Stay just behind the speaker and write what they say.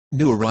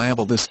New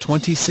arrival. This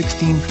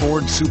 2016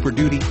 Ford Super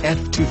Duty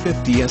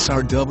F-250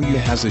 SRW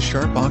has a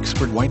sharp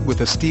Oxford white with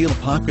a steel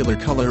popular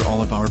color.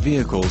 All of our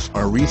vehicles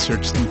are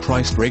researched and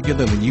priced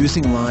regularly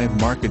using live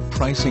market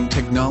pricing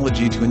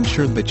technology to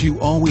ensure that you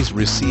always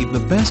receive the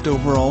best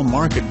overall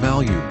market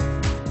value.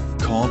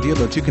 Call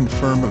dealer to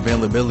confirm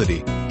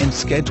availability and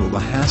schedule a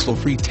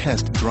hassle-free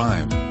test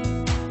drive.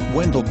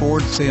 Wendle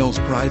Ford Sales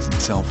prides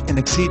itself in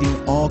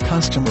exceeding all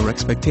customer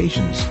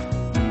expectations.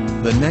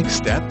 The next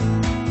step?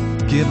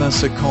 Give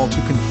us a call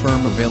to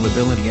confirm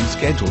availability and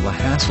schedule a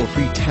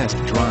hassle-free test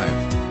drive.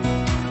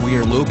 We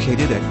are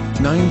located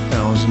at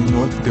 9000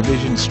 North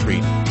Division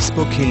Street,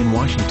 Spokane,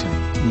 Washington,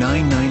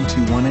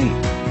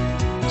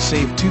 99218.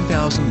 Save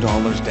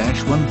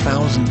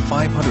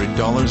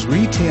 $2,000-$1,500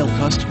 retail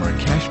customer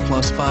cash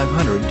plus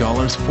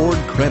 $500 Ford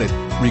credit,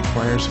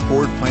 requires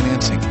Ford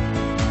financing.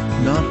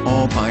 Not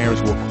all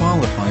buyers will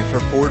qualify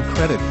for Ford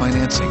credit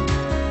financing.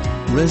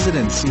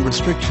 Residency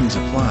restrictions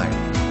apply.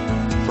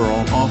 For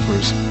all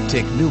offers,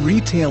 take new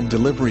retail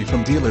delivery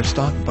from dealer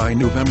stock by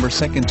November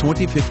 2,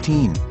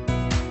 2015.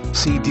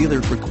 See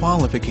dealer for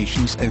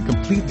qualifications and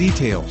complete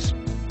details.